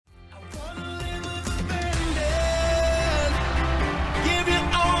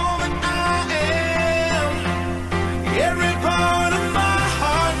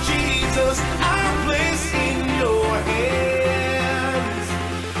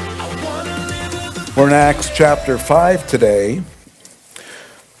We're in Acts chapter 5 today.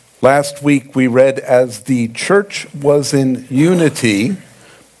 Last week we read as the church was in unity,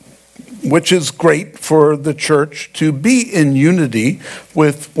 which is great for the church to be in unity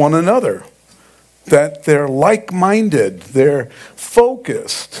with one another. That they're like-minded, they're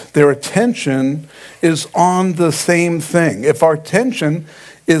focused, their attention is on the same thing. If our attention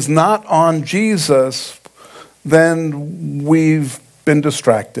is not on Jesus, then we've been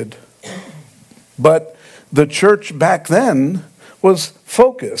distracted. But the church back then was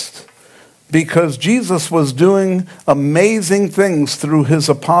focused because Jesus was doing amazing things through his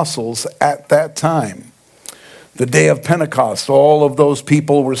apostles at that time. The day of Pentecost, all of those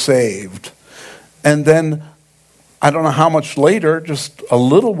people were saved. And then, I don't know how much later, just a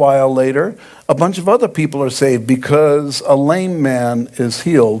little while later, a bunch of other people are saved because a lame man is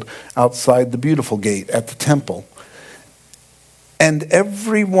healed outside the Beautiful Gate at the temple. And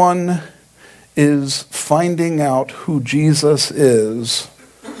everyone is finding out who Jesus is,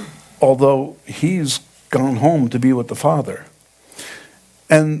 although he's gone home to be with the Father.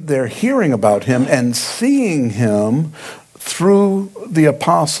 And they're hearing about him and seeing him through the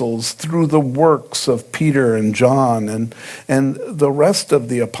apostles, through the works of Peter and John and the rest of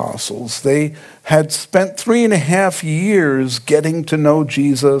the apostles. They had spent 3.5 years getting to know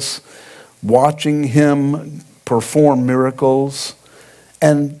Jesus, watching him perform miracles.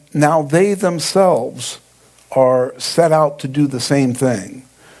 And now they themselves are set out to do the same thing.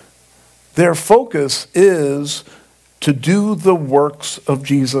 Their focus is to do the works of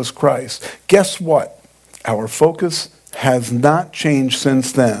Jesus Christ. Guess what? Our focus has not changed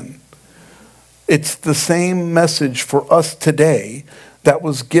since then. It's the same message for us today that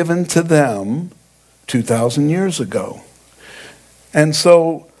was given to them 2,000 years ago. And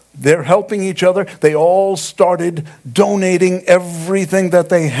so they're helping each other. They all started donating everything that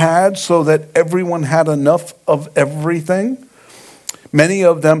they had so that everyone had enough of everything. Many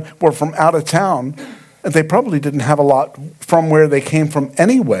of them were from out of town. They probably didn't have a lot from where they came from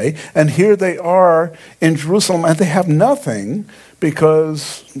anyway. And here they are in Jerusalem and they have nothing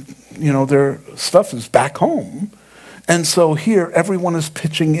because, their stuff is back home. And so here everyone is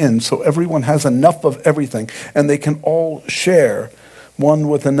pitching in. So everyone has enough of everything and they can all share one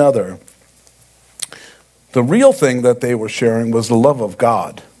with another. The real thing that they were sharing was the love of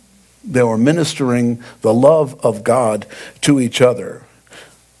God. They were ministering the love of God to each other.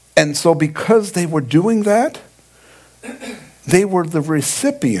 And so because they were doing that, they were the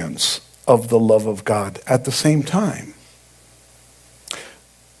recipients of the love of God at the same time.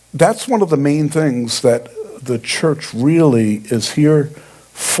 That's one of the main things that the church really is here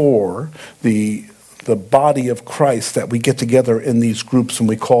for, the body of Christ, that we get together in these groups and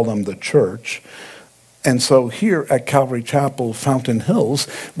we call them the church. And so here at Calvary Chapel, Fountain Hills,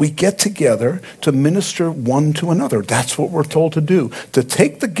 we get together to minister one to another. That's what we're told to do, to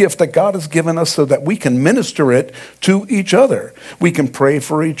take the gift that God has given us so that we can minister it to each other. We can pray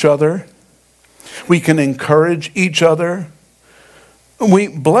for each other. We can encourage each other. We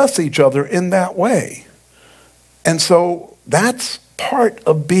bless each other in that way. And so that's part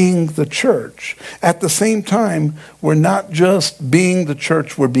of being the church. At the same time, we're not just being the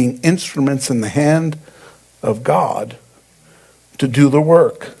church, we're being instruments in the hand of God to do the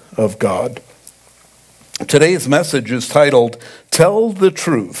work of God. Today's message is titled, Tell the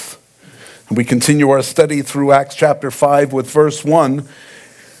Truth. And we continue our study through Acts chapter 5 with verse 1,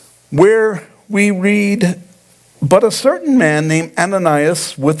 where we read, But a certain man named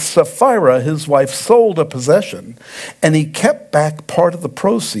Ananias with Sapphira, his wife, sold a possession, and he kept back part of the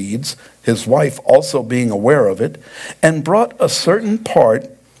proceeds, his wife also being aware of it, and brought a certain part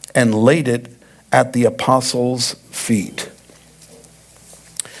and laid it at the apostles' feet.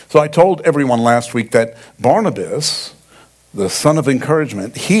 So I told everyone last week that Barnabas, the son of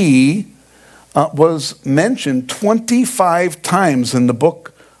encouragement, he was mentioned 25 times in the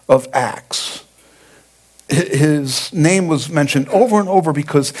book of Acts. His name was mentioned over and over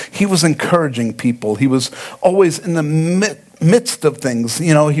because he was encouraging people. He was always in the midst of things.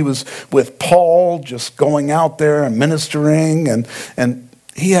 He was with Paul, just going out there and ministering, and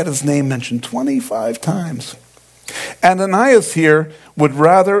he had his name mentioned 25 times. Ananias here would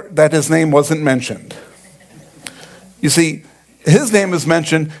rather that his name wasn't mentioned. You see, his name is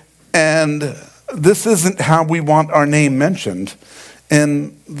mentioned, and this isn't how we want our name mentioned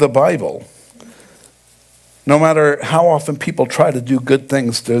in the Bible. No matter how often people try to do good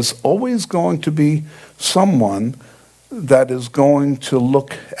things, there's always going to be someone that is going to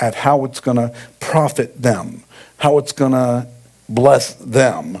look at how it's going to profit them, how it's going to bless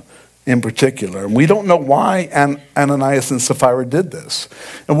them, in particular. And we don't know why Ananias and Sapphira did this.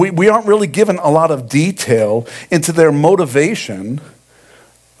 And we aren't really given a lot of detail into their motivation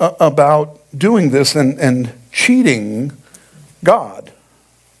about doing this and cheating God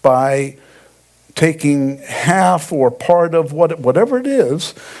by taking half or part of whatever it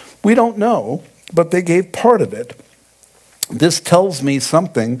is. We don't know, but they gave part of it. This tells me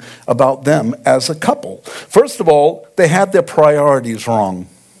something about them as a couple. First of all, they had their priorities wrong.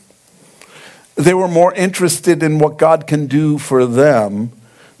 They were more interested in what God can do for them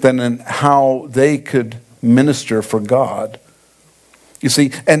than in how they could minister for God. You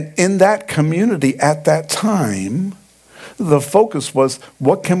see, and in that community at that time, the focus was,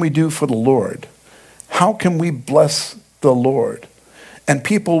 what can we do for the Lord? How can we bless the Lord? And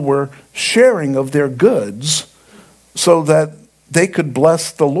people were sharing of their goods so that they could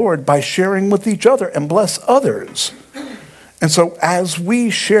bless the Lord by sharing with each other and bless others. And so as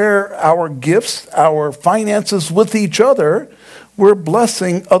we share our gifts, our finances with each other, we're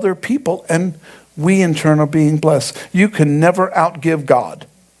blessing other people, and we in turn are being blessed. You can never outgive God.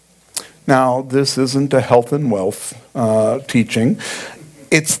 Now, this isn't a health and wealth teaching.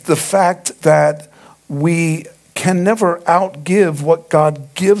 It's the fact that we can never outgive what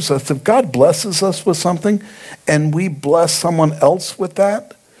God gives us. If God blesses us with something and we bless someone else with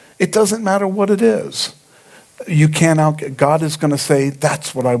that, it doesn't matter what it is. You can't outgive. God is going to say,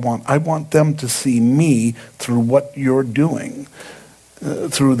 that's what I want. I want them to see me through what you're doing,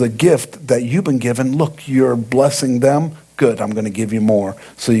 through the gift that you've been given. Look, you're blessing them. Good, I'm going to give you more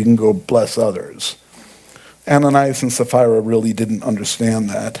so you can go bless others. Ananias and Sapphira really didn't understand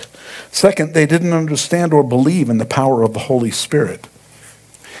that. Second, they didn't understand or believe in the power of the Holy Spirit.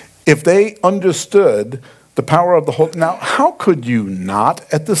 If they understood the power of the Holy... Now, how could you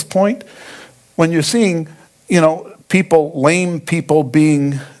not at this point? When you're seeing, lame people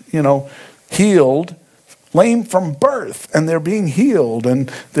being, healed, lame from birth, and they're being healed,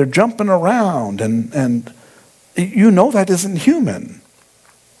 and they're jumping around, and that isn't human.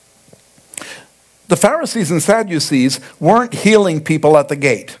 The Pharisees and Sadducees weren't healing people at the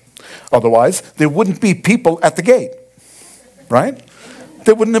gate. Otherwise, there wouldn't be people at the gate, right?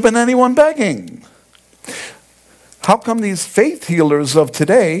 There wouldn't have been anyone begging. How come these faith healers of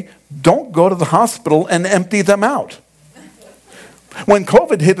today don't go to the hospital and empty them out? When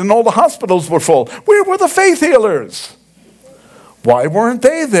COVID hit and all the hospitals were full, where were the faith healers? Why weren't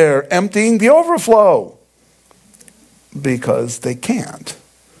they there emptying the overflow? Because they can't.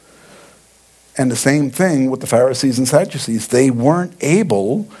 And the same thing with the Pharisees and Sadducees. They weren't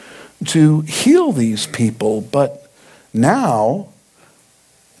able to heal these people. But now,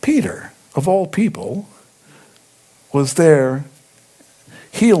 Peter, of all people, was there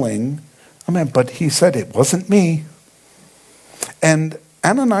healing. But he said, it wasn't me. And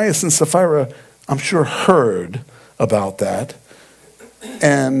Ananias and Sapphira, I'm sure, heard about that.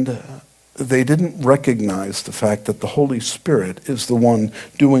 And they didn't recognize the fact that the Holy Spirit is the one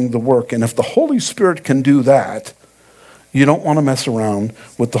doing the work. And if the Holy Spirit can do that, you don't want to mess around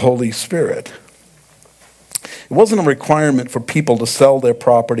with the Holy Spirit. It wasn't a requirement for people to sell their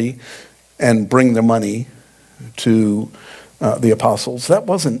property and bring their money to the apostles. It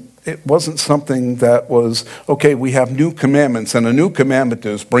wasn't something that was, okay, we have new commandments, and a new commandment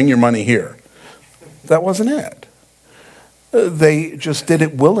is bring your money here. That wasn't it. They just did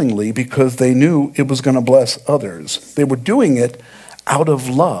it willingly because they knew it was going to bless others. They were doing it out of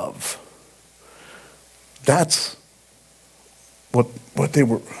love. That's what they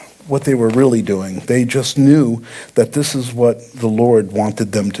were really doing. They just knew that this is what the Lord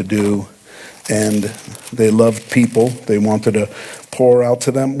wanted them to do, and they loved people. They wanted to pour out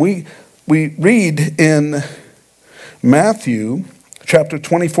to them. We read in Matthew chapter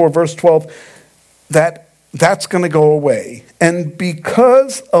 24, verse 12, that's going to go away. And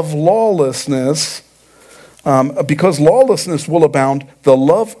because lawlessness will abound, the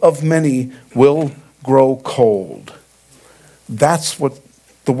love of many will grow cold. That's what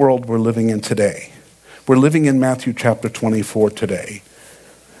the world we're living in today. We're living in Matthew chapter 24 today.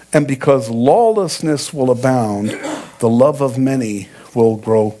 And because lawlessness will abound, the love of many will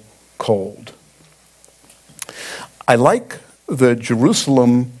grow cold. I like the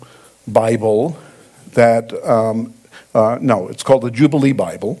Jerusalem Bible it's called the Jubilee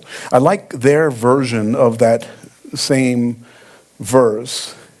Bible. I like their version of that same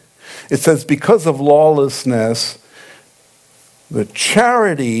verse. It says, because of lawlessness, the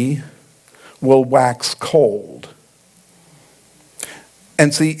charity will wax cold.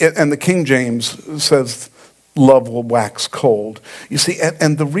 And the King James says, love will wax cold. You see,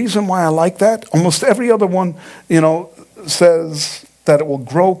 and the reason why I like that, almost every other one, says that it will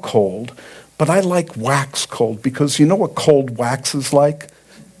grow cold, but I like wax cold because you know what cold wax is like?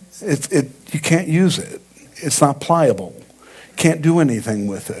 You can't use it. It's not pliable. Can't do anything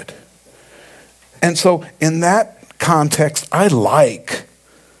with it. And so in that context, I like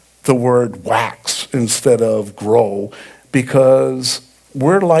the word wax instead of grow because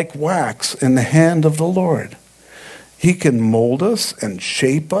we're like wax in the hand of the Lord. He can mold us and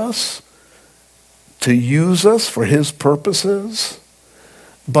shape us to use us for his purposes.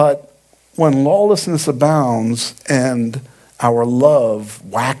 But when lawlessness abounds and our love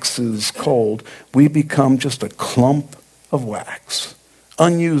waxes cold, we become just a clump of wax,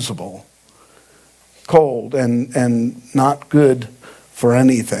 unusable, cold, and not good for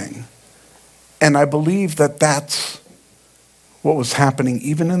anything. And I believe that that's what was happening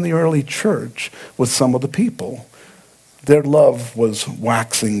even in the early church with some of the people. Their love was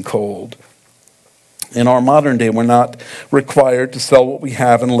waxing cold. In our modern day, we're not required to sell what we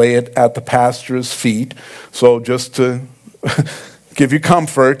have and lay it at the pastor's feet. So just to give you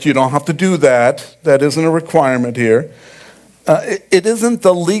comfort, you don't have to do that. That isn't a requirement here. It isn't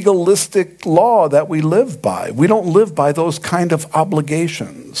the legalistic law that we live by. We don't live by those kind of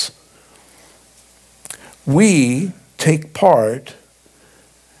obligations. We take part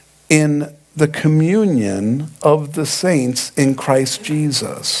in the communion of the saints in Christ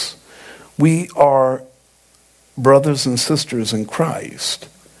Jesus. We are brothers and sisters in Christ,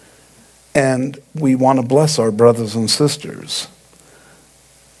 and we want to bless our brothers and sisters.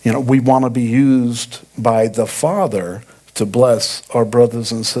 You know, we want to be used by the Father to bless our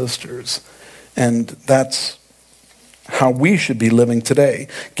brothers and sisters. And that's how we should be living today.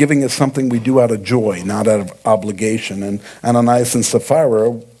 Giving is something we do out of joy, not out of obligation. And Ananias and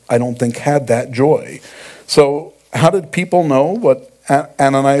Sapphira, I don't think, had that joy. So how did people know what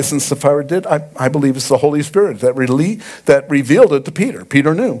Ananias and Sapphira did? I believe it's the Holy Spirit that revealed it to Peter.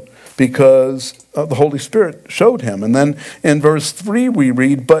 Peter knew because the Holy Spirit showed him. And then in verse 3 we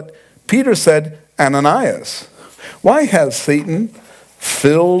read, but Peter said, Ananias, why has Satan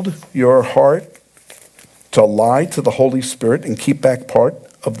filled your heart to lie to the Holy Spirit and keep back part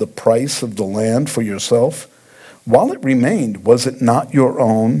of the price of the land for yourself? While it remained, was it not your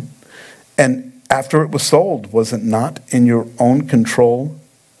own? And after it was sold, was it not in your own control?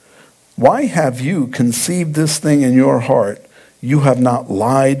 Why have you conceived this thing in your heart? You have not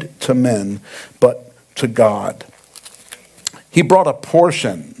lied to men, but to God. He brought a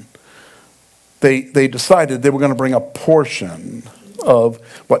portion. They decided they were going to bring a portion of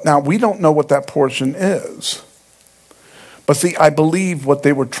what. Now, we don't know what that portion is. But see, I believe what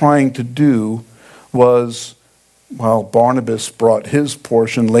they were trying to do was, well, Barnabas brought his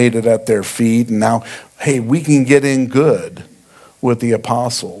portion, laid it at their feet, and now, hey, we can get in good with the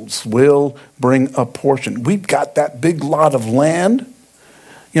apostles. We'll bring a portion. We've got that big lot of land.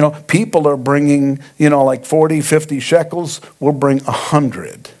 You know, people are bringing, like 40, 50 shekels. We'll bring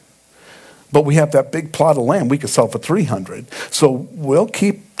 100. But we have that big plot of land we could sell for 300. So we'll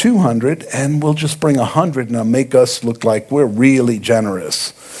keep 200 and we'll just bring 100 and it'll make us look like we're really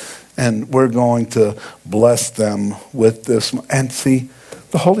generous. And we're going to bless them with this. And see,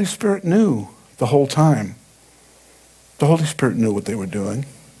 the Holy Spirit knew the whole time. The Holy Spirit knew what they were doing.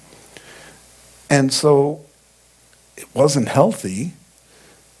 And so it wasn't healthy.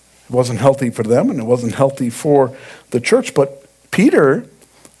 It wasn't healthy for them and it wasn't healthy for the church. But Peter,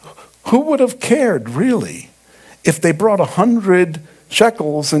 who would have cared, really, if they brought 100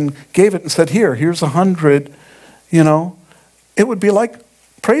 shekels and gave it and said, here's 100, It would be like,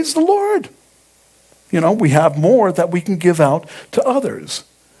 praise the Lord. We have more that we can give out to others.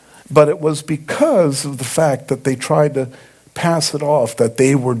 But it was because of the fact that they tried to pass it off, that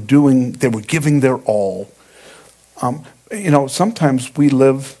they were giving their all. Sometimes we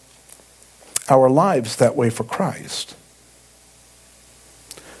live our lives that way for Christ.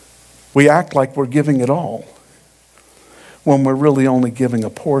 We act like we're giving it all when we're really only giving a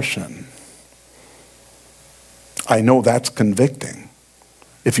portion. I know that's convicting.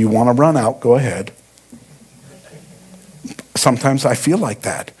 If you want to run out, go ahead. Sometimes I feel like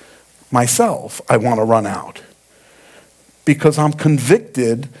that. Myself, I want to run out. Because I'm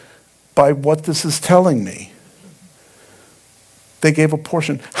convicted by what this is telling me. They gave a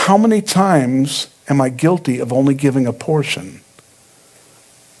portion. How many times am I guilty of only giving a portion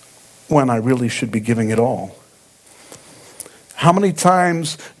when I really should be giving it all? How many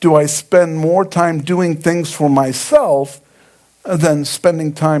times do I spend more time doing things for myself than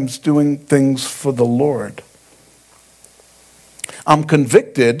spending time doing things for the Lord? I'm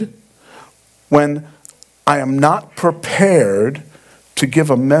convicted when I am not prepared to give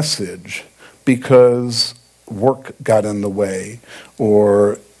a message because work got in the way,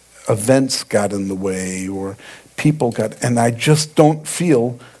 or events got in the way, or people got, and I just don't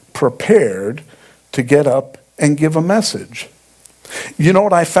feel prepared to get up and give a message. You know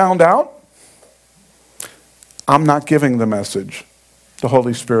what I found out? I'm not giving the message. The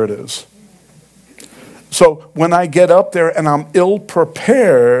Holy Spirit is. So when I get up there and I'm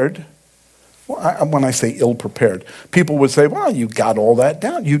ill-prepared, when I say ill-prepared, people would say, well, you got all that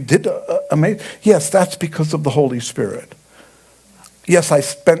down. You did amazing. Yes, that's because of the Holy Spirit. Yes, I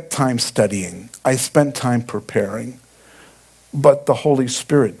spent time studying. I spent time preparing. But the Holy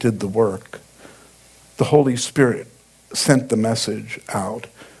Spirit did the work. The Holy Spirit sent the message out.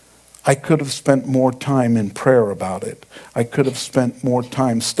 I could have spent more time in prayer about it. I could have spent more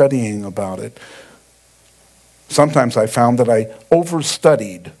time studying about it. Sometimes I found that I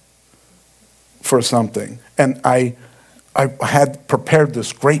overstudied for something, and I had prepared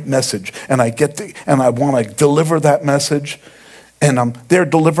this great message, and I want to deliver that message, and I'm there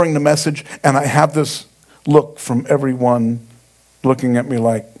delivering the message, and I have this look from everyone looking at me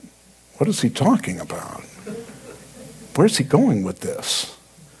like, what is he talking about? Where's he going with this?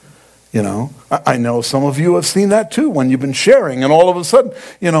 You know, I know some of you have seen that too when you've been sharing, and all of a sudden,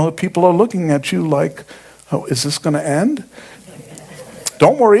 you know, people are looking at you like, oh, is this going to end?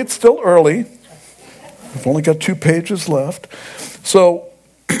 Don't worry, it's still early. We've only got 2 pages left. So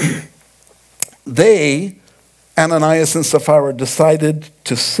they, Ananias and Sapphira, decided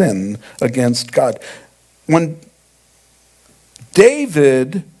to sin against God. When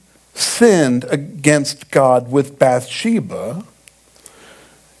David sinned against God with Bathsheba,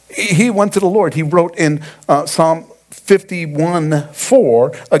 he went to the Lord. He wrote in Psalm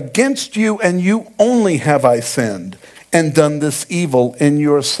 51:4, against you and you only have I sinned and done this evil in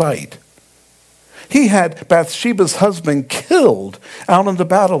your sight. He had Bathsheba's husband killed out on the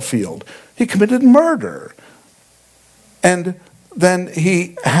battlefield. He committed murder. And then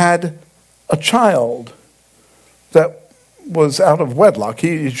he had a child that was out of wedlock.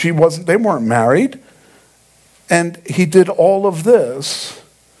 They weren't married. And he did all of this.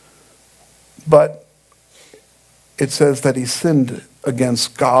 But it says that he sinned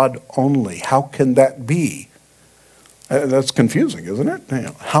against God only. How can that be? That's confusing, isn't it? You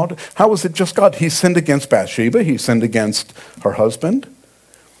know, how is it just God? He sinned against Bathsheba. He sinned against her husband.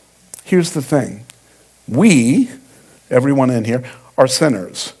 Here's the thing. We, everyone in here, are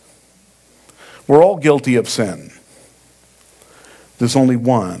sinners. We're all guilty of sin. There's only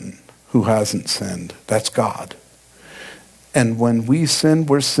one who hasn't sinned. That's God. And when we sin,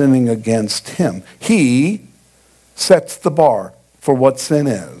 we're sinning against him. He sets the bar for what sin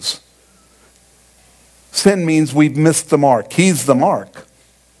is. Sin means we've missed the mark. He's the mark.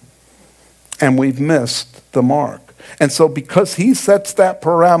 And we've missed the mark. And so because he sets that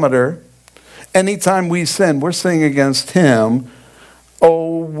parameter, anytime we sin, we're sinning against him.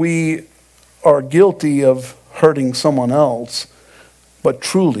 Oh, we are guilty of hurting someone else, but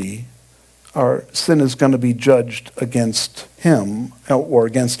truly, our sin is going to be judged against him or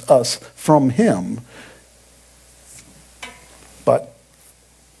against us from him. But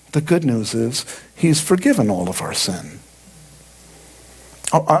the good news is he's forgiven all of our sin.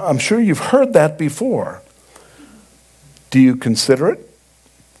 I'm sure you've heard that before. Do you consider it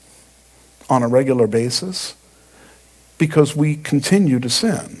on a regular basis? Because we continue to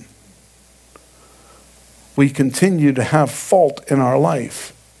sin. We continue to have fault in our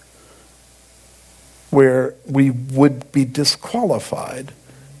life where we would be disqualified.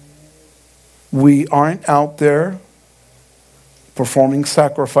 We aren't out there performing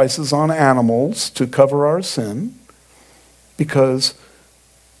sacrifices on animals to cover our sin, because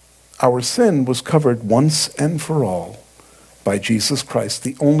our sin was covered once and for all by Jesus Christ,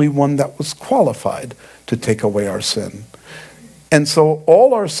 the only one that was qualified to take away our sin. And so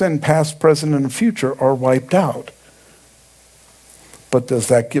all our sin, past, present, and future, are wiped out. But does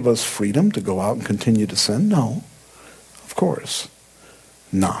that give us freedom to go out and continue to sin? No, of course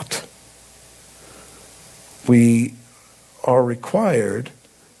not. We are required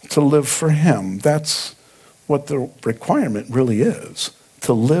to live for him. That's what the requirement really is,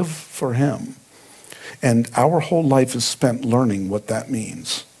 to live for him. And our whole life is spent learning what that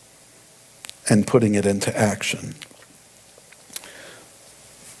means and putting it into action.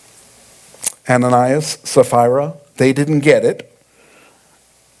 Ananias, Sapphira, they didn't get it.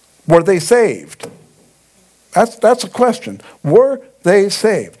 Were they saved? That's a question. Were they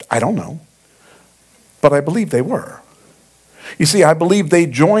saved? I don't know. But I believe they were. You see, I believe they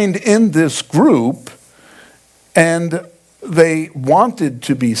joined in this group and they wanted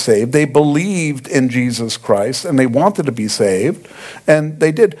to be saved. They believed in Jesus Christ and they wanted to be saved, and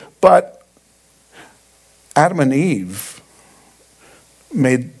they did. But Adam and Eve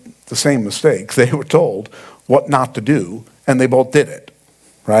made the same mistake. They were told what not to do, and they both did it,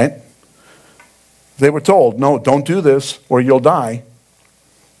 right? They were told, no, don't do this or you'll die.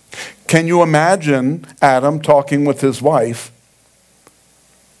 Can you imagine Adam talking with his wife?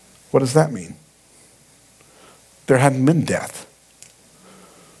 What does that mean? There hadn't been death.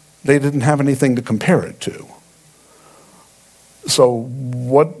 They didn't have anything to compare it to. So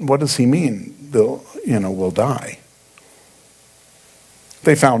what does he mean? We'll die.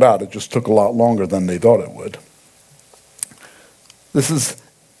 They found out it just took a lot longer than they thought it would. This is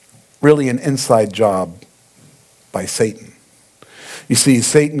really an inside job by Satan. You see,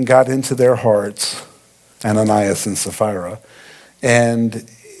 Satan got into their hearts, Ananias and Sapphira, and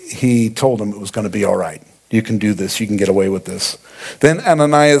he told them it was going to be all right. You can do this. You can get away with this. Then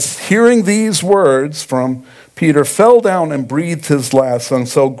Ananias, hearing these words from Peter, fell down and breathed his last. And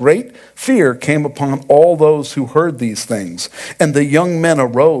so great fear came upon all those who heard these things. And the young men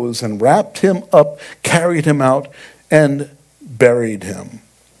arose and wrapped him up, carried him out, and buried him.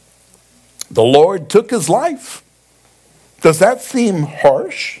 The Lord took his life. Does that seem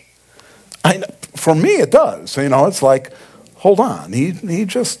harsh? For me, it does. It's like, hold on. He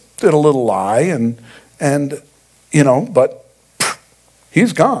just did a little lie, but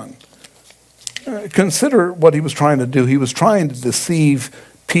he's gone. Consider what he was trying to do. He was trying to deceive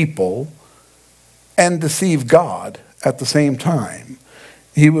people and deceive God at the same time.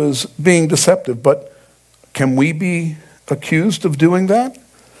 He was being deceptive, but can we be accused of doing that?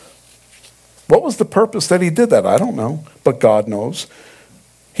 What was the purpose that he did that? I don't know, but God knows.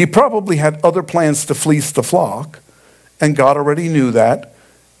 He probably had other plans to fleece the flock, and God already knew that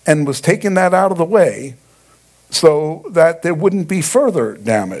and was taking that out of the way so that there wouldn't be further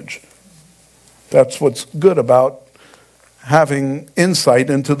damage. That's what's good about having insight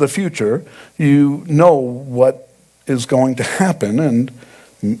into the future. You know what is going to happen, and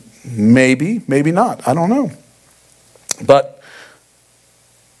maybe not. I don't know. But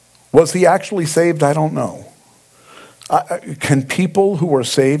was he actually saved? I don't know. Can people who are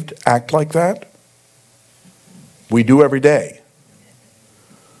saved act like that? We do every day.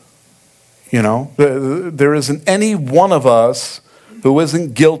 There isn't any one of us who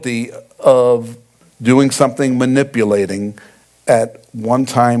isn't guilty of doing something manipulating at one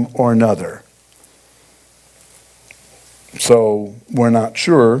time or another. So we're not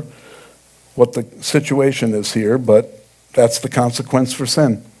sure what the situation is here, but that's the consequence for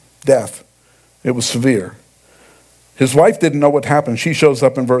sin. Death. It was severe. His wife didn't know what happened. She shows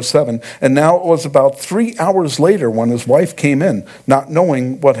up in verse 7. And now it was about 3 hours later when his wife came in, not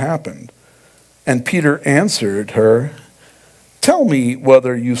knowing what happened. And Peter answered her, "Tell me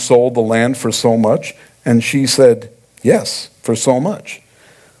whether you sold the land for so much." And she said, "Yes, for so much."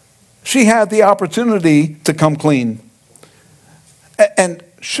 She had the opportunity to come clean. And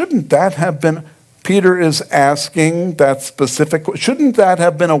shouldn't that have been... Peter is asking that specific, shouldn't that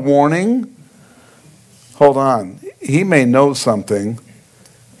have been a warning? Hold on. He may know something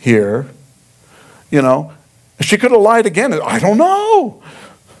here. She could have lied again. I don't know.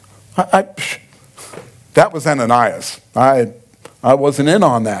 That was Ananias. I wasn't in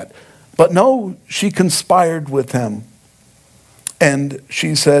on that. But no, she conspired with him. And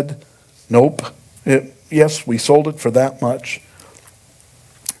she said, nope. Yes, we sold it for that much.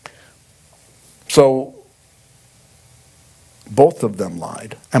 So both of them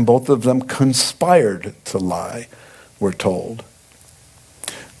lied, and both of them conspired to lie, we're told.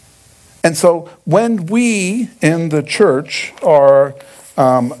 And so when we in the church are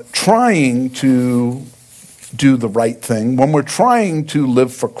trying to do the right thing, when we're trying to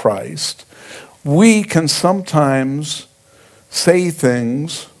live for Christ, we can sometimes say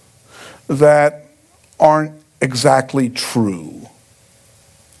things that aren't exactly true.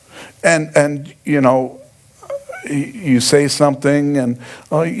 And you say something and,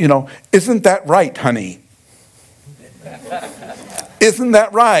 isn't that right, honey? Isn't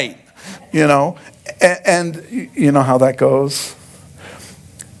that right? And you know how that goes?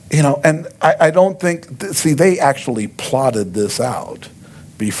 And I don't think, they actually plotted this out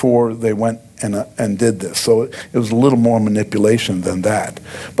before they went and did this. So it was a little more manipulation than that.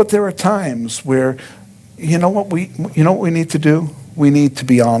 But there are times where, what we need to do? We need to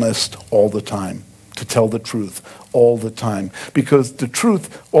be honest all the time, to tell the truth all the time. Because the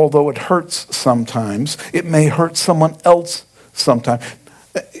truth, although it hurts sometimes, it may hurt someone else sometimes.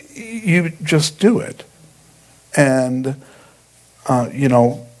 You just do it. And,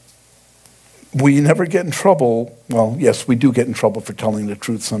 we never get in trouble. Well, yes, we do get in trouble for telling the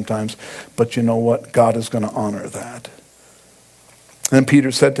truth sometimes. But you know what? God is going to honor that. Then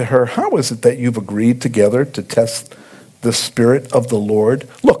Peter said to her, "How is it that you've agreed together to test the Spirit of the Lord?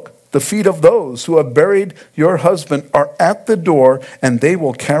 Look, the feet of those who have buried your husband are at the door, and they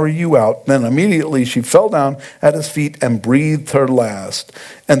will carry you out." Then immediately she fell down at his feet and breathed her last.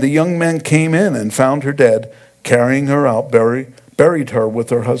 And the young men came in and found her dead, carrying her out, buried her with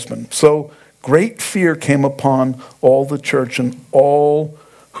her husband. So great fear came upon all the church and all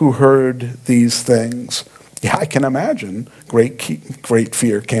who heard these things. Yeah, I can imagine great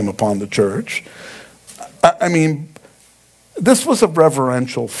fear came upon the church. I mean, this was a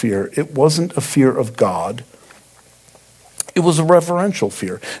reverential fear. It wasn't a fear of God. It was a reverential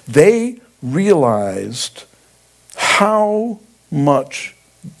fear. They realized how much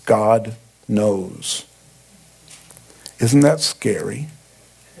God knows. Isn't that scary?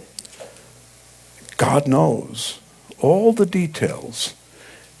 God knows all the details.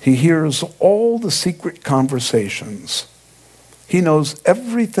 He hears all the secret conversations. He knows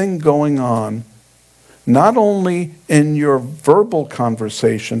everything going on, not only in your verbal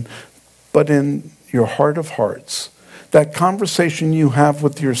conversation, but in your heart of hearts. That conversation you have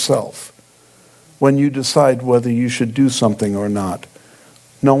with yourself when you decide whether you should do something or not.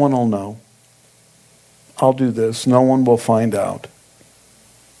 No one will know. I'll do this. No one will find out.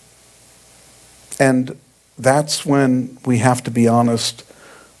 And that's when we have to be honest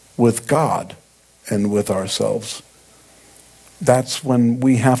with God and with ourselves. That's when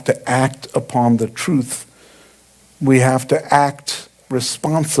we have to act upon the truth. We have to act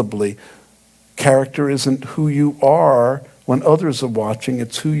responsibly. Character isn't who you are when others are watching.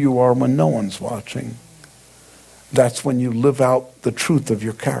 It's who you are when no one's watching. That's when you live out the truth of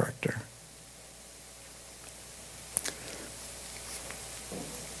your character.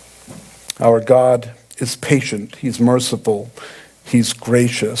 Our God is patient. He's merciful. He's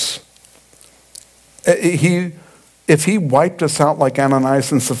gracious. If he wiped us out like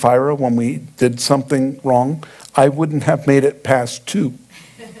Ananias and Sapphira when we did something wrong, I wouldn't have made it past 2.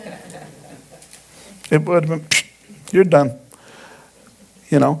 It would have been, you're done.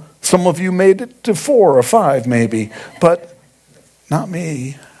 You know, some of you made it to 4 or 5 maybe, but not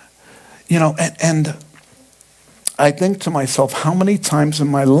me. You know, and I think to myself, how many times in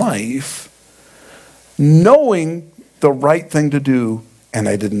my life, knowing the right thing to do, and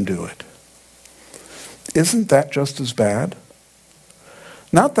I didn't do it. Isn't that just as bad?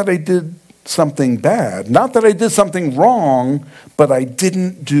 Not that I did something bad, not that I did something wrong, but I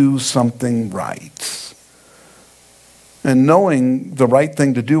didn't do something right. And knowing the right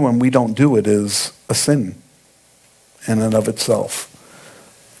thing to do when we don't do it is a sin in and of itself.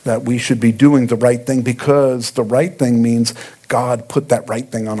 That we should be doing the right thing because the right thing means God put that right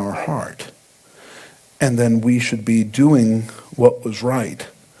thing on our heart. And then we should be doing what was right.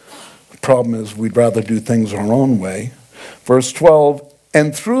 The problem is we'd rather do things our own way. Verse 12,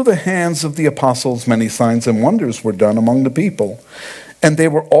 and through the hands of the apostles many signs and wonders were done among the people. And they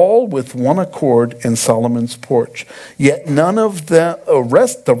were all with one accord in Solomon's porch. Yet none of the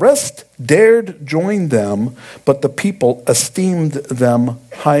rest dared join them, but the people esteemed them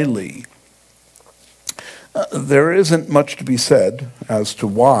highly. There isn't much to be said as to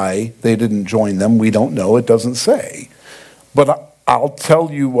why they didn't join them. We don't know. It doesn't say. But I'll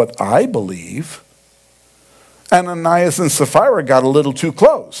tell you what I believe. Ananias and Sapphira got a little too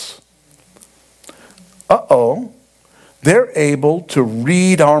close. They're able to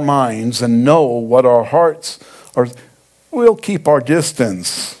read our minds and know what our hearts are. We'll keep our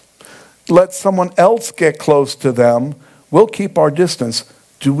distance. Let someone else get close to them. We'll keep our distance.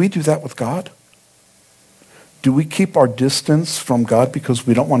 Do we do that with God? Do we keep our distance from God because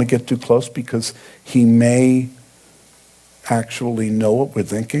we don't want to get too close because he may actually know what we're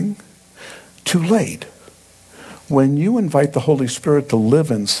thinking? Too late. When you invite the Holy Spirit to live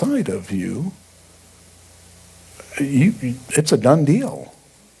inside of you, it's a done deal.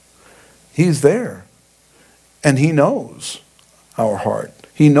 He's there. And he knows our heart.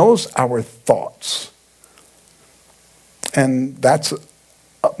 He knows our thoughts. And that's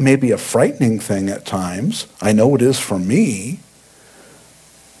maybe a frightening thing at times. I know it is for me.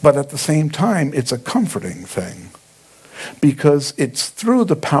 But at the same time, it's a comforting thing. Because it's through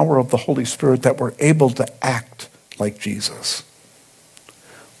the power of the Holy Spirit that we're able to act like Jesus.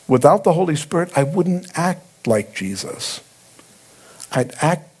 Without the Holy Spirit, I wouldn't act like Jesus. I'd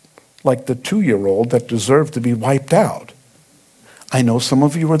act like the 2-year-old that deserved to be wiped out. I know some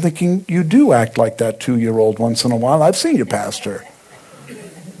of you are thinking you do act like that 2-year-old once in a while. I've seen you, Pastor.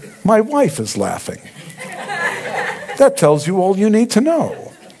 My wife is laughing. That tells you all you need to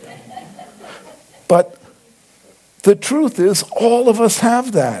know. But the truth is, all of us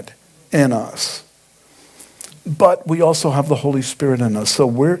have that in us. But we also have the Holy Spirit in us, so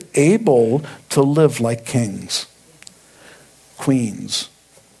we're able to live like kings, queens,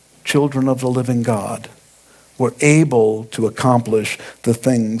 children of the living God. We're able to accomplish the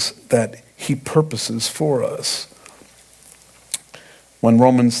things that he purposes for us. When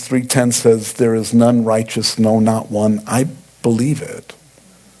Romans 3:10 says, there is none righteous, no, not one, I believe it.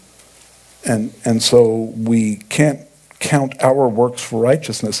 And so we can't count our works for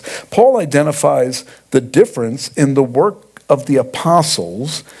righteousness. Paul identifies the difference in the work of the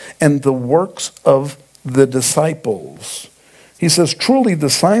apostles and the works of the disciples. He says, truly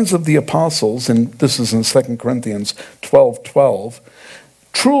the signs of the apostles, and this is in 2 Corinthians 12:12,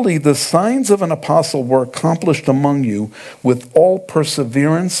 truly the signs of an apostle were accomplished among you with all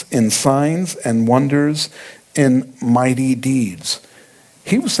perseverance in signs and wonders in mighty deeds.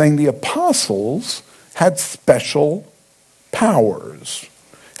 He was saying the apostles had special powers,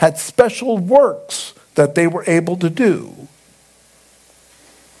 had special works that they were able to do,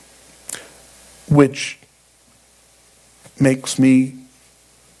 which makes me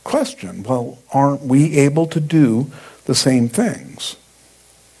question, well, aren't we able to do the same things?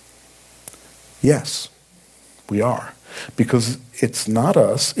 Yes, we are. Because it's not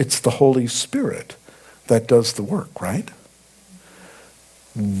us, it's the Holy Spirit that does the work, right?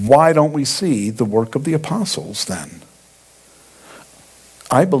 Why don't we see the work of the apostles then?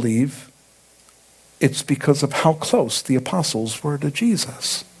 I believe it's because of how close the apostles were to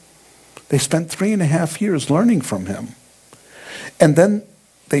Jesus. They spent 3.5 years learning from him. And then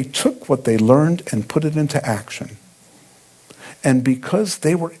they took what they learned and put it into action. And because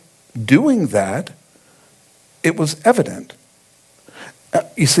they were doing that, it was evident.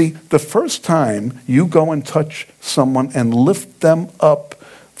 You see, the first time you go and touch someone and lift them up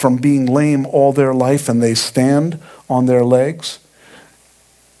from being lame all their life and they stand on their legs,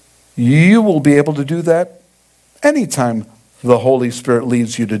 you will be able to do that anytime the Holy Spirit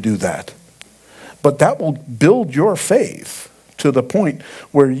leads you to do that. But that will build your faith to the point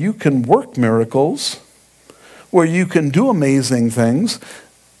where you can work miracles, where you can do amazing things.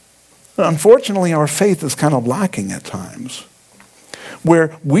 Unfortunately, our faith is kind of lacking at times,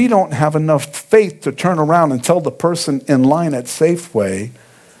 where we don't have enough faith to turn around and tell the person in line at Safeway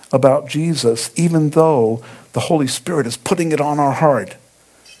about Jesus, even though the Holy Spirit is putting it on our heart.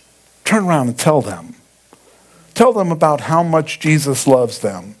 Turn around and tell them. Tell them about how much Jesus loves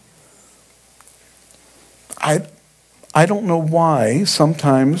them. I don't know why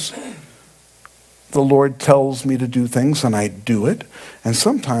sometimes the Lord tells me to do things and I do it, and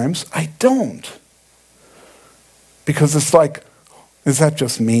sometimes I don't. Because it's like, is that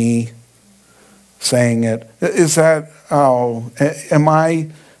just me saying it? Is that, am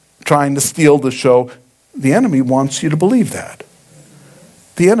I trying to steal the show? The enemy wants you to believe that.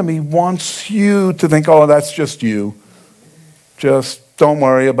 The enemy wants you to think, oh, that's just you. Just don't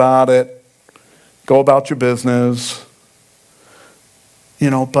worry about it. Go about your business.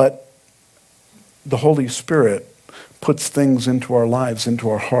 But the Holy Spirit puts things into our lives, into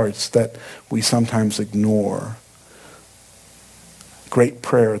our hearts that we sometimes ignore. Great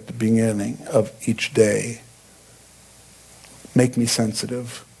prayer at the beginning of each day. Make me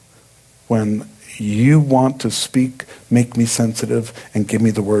sensitive. When you want to speak, make me sensitive and give me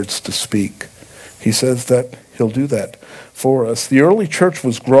the words to speak. He says that he'll do that for us. The early church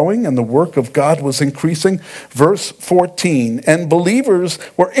was growing and the work of God was increasing. Verse 14, and believers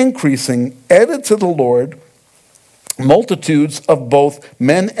were increasing, added to the Lord, multitudes of both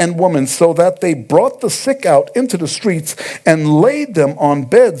men and women, so that they brought the sick out into the streets and laid them on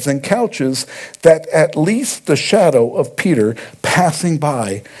beds and couches, that at least the shadow of Peter passing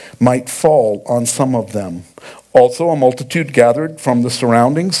by might fall on some of them. Also a multitude gathered from the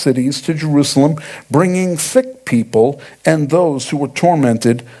surrounding cities to Jerusalem, bringing sick people and those who were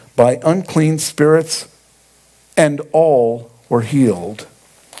tormented by unclean spirits, and all were healed.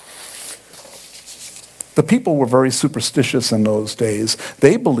 The people were very superstitious in those days.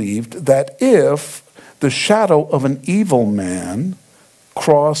 They believed that if the shadow of an evil man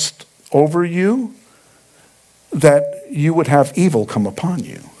crossed over you, that you would have evil come upon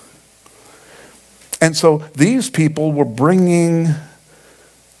you. And so these people were bringing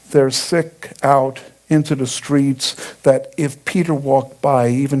their sick out into the streets, that if Peter walked by,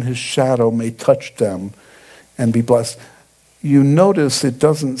 even his shadow may touch them and be blessed. You notice it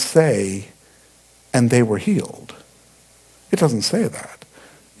doesn't say, and they were healed. It doesn't say that.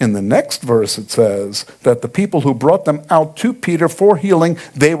 In the next verse it says that the people who brought them out to Peter for healing,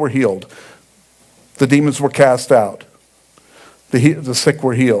 they were healed. The demons were cast out. The sick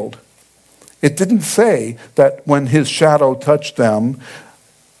were healed. It didn't say that when his shadow touched them,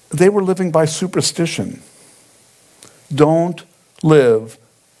 they were living by superstition. Don't live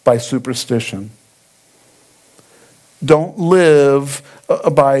by superstition. Don't live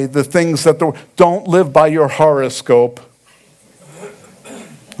by the things that don't live by your horoscope.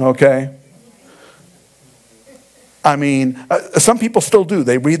 Okay? I mean, some people still do.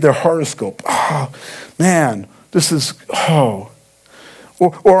 They read their horoscope. Oh, man, this is, oh.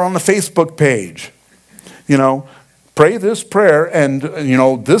 Or on the Facebook page, pray this prayer and,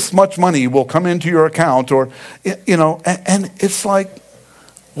 this much money will come into your account. Or, and it's like,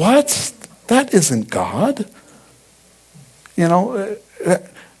 what? That isn't God.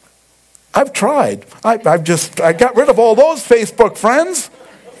 I've tried. I got rid of all those Facebook friends.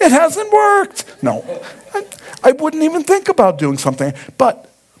 It hasn't worked. No, I wouldn't even think about doing something. But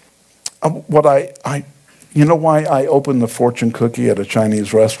why I opened the fortune cookie at a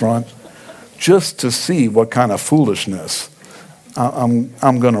Chinese restaurant? Just to see what kind of foolishness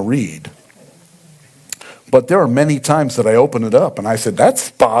I'm going to read. But there are many times that I open it up and I said, that's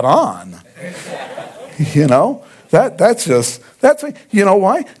spot on. That's you know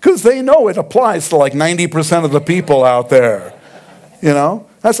why? Because they know it applies to like 90% of the people out there.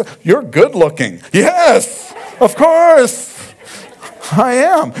 You're good looking. Yes, of course. I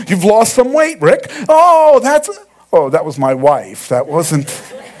am. You've lost some weight, Rick. That was my wife. That wasn't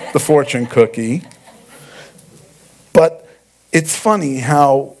the fortune cookie. But it's funny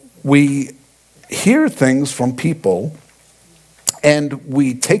how we hear things from people and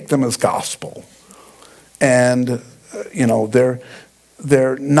we take them as gospel. And,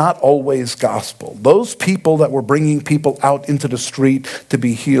 they're not always gospel. Those people that were bringing people out into the street to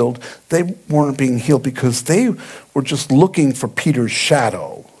be healed, they weren't being healed because they were just looking for Peter's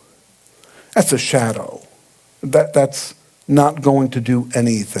shadow. That's a shadow. That's not going to do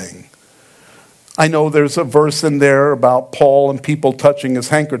anything. I know there's a verse in there about Paul and people touching his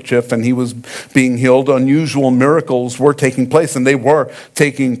handkerchief and he was being healed. Unusual miracles were taking place, and they were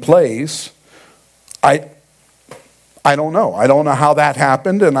taking place. I don't know. I don't know how that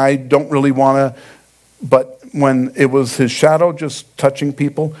happened, and I don't really want to. But when it was his shadow just touching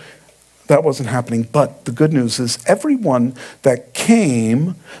people, that wasn't happening. But the good news is everyone that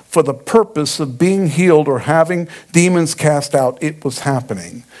came for the purpose of being healed or having demons cast out, it was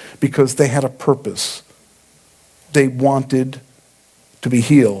happening because they had a purpose. They wanted to be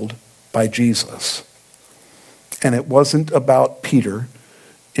healed by Jesus. And it wasn't about Peter.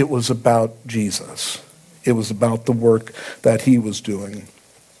 It was about Jesus. It was about the work that he was doing.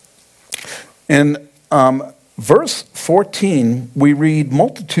 In verse 14, we read,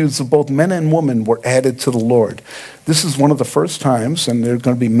 multitudes of both men and women were added to the Lord. This is one of the first times, and there are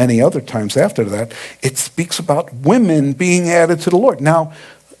going to be many other times after that, it speaks about women being added to the Lord. Now,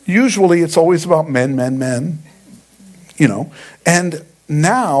 usually it's always about men. And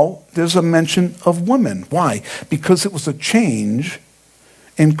now there's a mention of women. Why? Because it was a change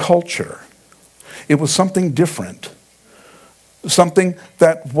in culture. It was something different, something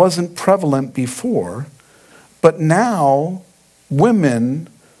that wasn't prevalent before, but now women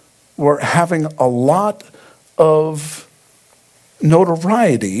were having a lot of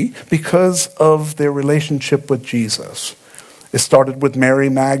notoriety because of their relationship with Jesus. It started with Mary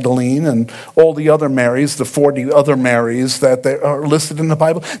Magdalene and all the other Marys, the 40 other Marys that are listed in the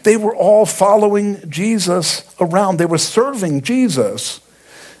Bible. They were all following Jesus around. They were serving Jesus.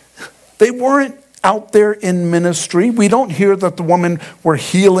 They weren't out there in ministry. We don't hear that the women were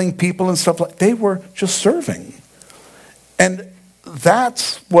healing people and stuff like that. They were just serving. And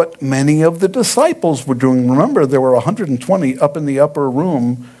that's what many of the disciples were doing. Remember, there were 120 up in the upper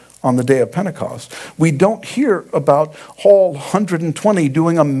room on the day of Pentecost. We don't hear about all 120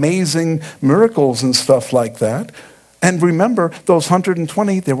 doing amazing miracles and stuff like that. And remember, those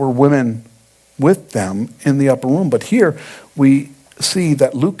 120, there were women with them in the upper room. But here we see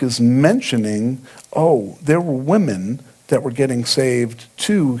that Luke is mentioning, there were women that were getting saved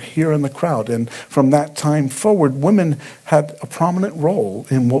too here in the crowd. And from that time forward, women had a prominent role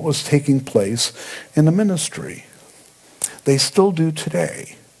in what was taking place in the ministry. They still do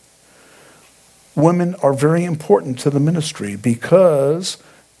today. Women are very important to the ministry because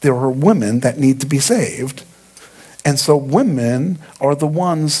there are women that need to be saved. And so women are the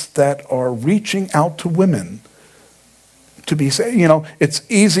ones that are reaching out to women to be saved. It's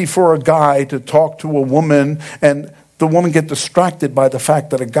easy for a guy to talk to a woman and the woman get distracted by the fact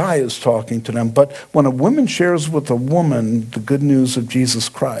that a guy is talking to them. But when a woman shares with a woman the good news of Jesus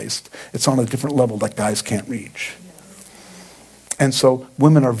Christ, it's on a different level that guys can't reach. And so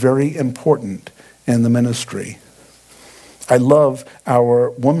women are very important in the ministry. I love our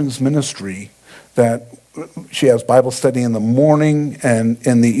women's ministry that she has Bible study in the morning and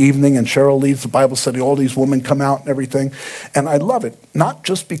in the evening, and Cheryl leads the Bible study. All these women come out and everything. And I love it, not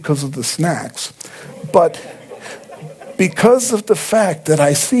just because of the snacks, but because of the fact that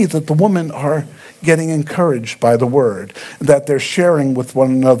I see that the women are getting encouraged by the word, that they're sharing with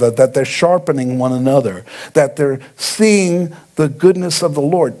one another, that they're sharpening one another, that they're seeing the goodness of the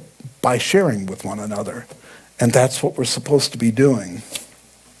Lord by sharing with one another. And that's what we're supposed to be doing.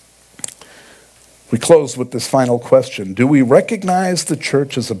 We close with this final question. Do we recognize the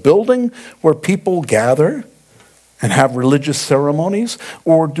church as a building where people gather and have religious ceremonies?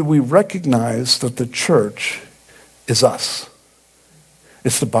 Or do we recognize that the church is us?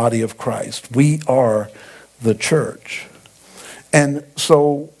 It's the body of Christ. We are the church. And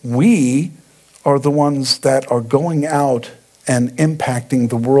so we are the ones that are going out and impacting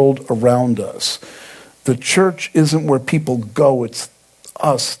the world around us. The church isn't where people go, it's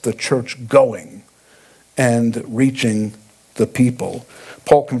us, the church, going and reaching the people.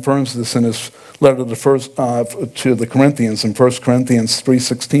 Paul confirms this in his letter to the Corinthians in 1 Corinthians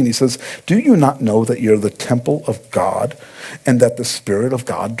 3:16. He says, "Do you not know that you're the temple of God and that the Spirit of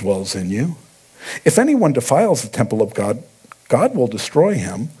God dwells in you? If anyone defiles the temple of God, God will destroy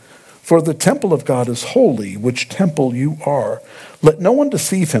him. For the temple of God is holy, which temple you are. Let no one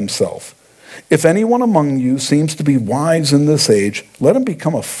deceive himself. If anyone among you seems to be wise in this age, let him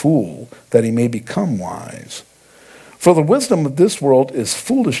become a fool, that he may become wise. For the wisdom of this world is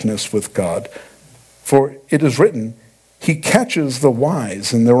foolishness with God. For it is written, He catches the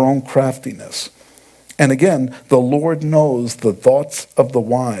wise in their own craftiness. And again, the Lord knows the thoughts of the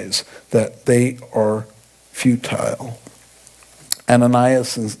wise, that they are futile."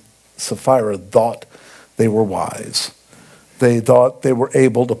 Ananias and Sapphira thought they were wise. They thought they were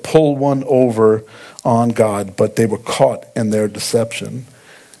able to pull one over on God, but they were caught in their deception.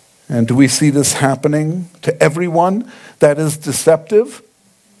 And do we see this happening to everyone that is deceptive?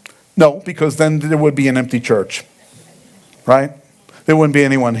 No, because then there would be an empty church, right? There wouldn't be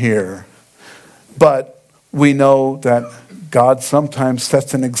anyone here. But we know that God sometimes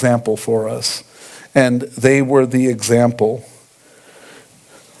sets an example for us, and they were the example.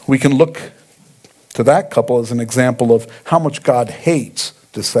 We can look to that couple as an example of how much God hates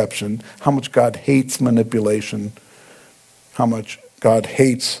deception, how much God hates manipulation, how much God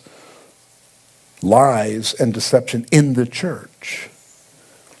hates lies and deception in the church.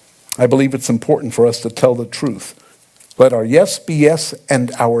 I believe it's important for us to tell the truth. Let our yes be yes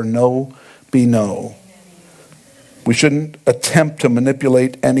and our no be no. We shouldn't attempt to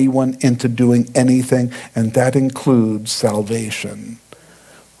manipulate anyone into doing anything, and that includes salvation.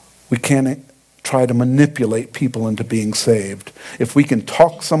 We can't try to manipulate people into being saved. If we can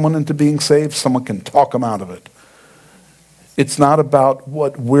talk someone into being saved, someone can talk them out of it. It's not about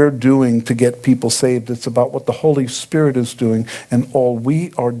what we're doing to get people saved. It's about what the Holy Spirit is doing. And all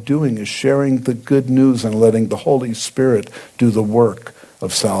we are doing is sharing the good news and letting the Holy Spirit do the work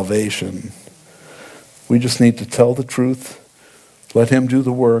of salvation. We just need to tell the truth, let Him do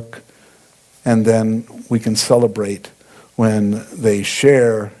the work, and then we can celebrate when they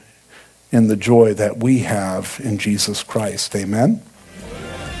share in the joy that we have in Jesus Christ. Amen?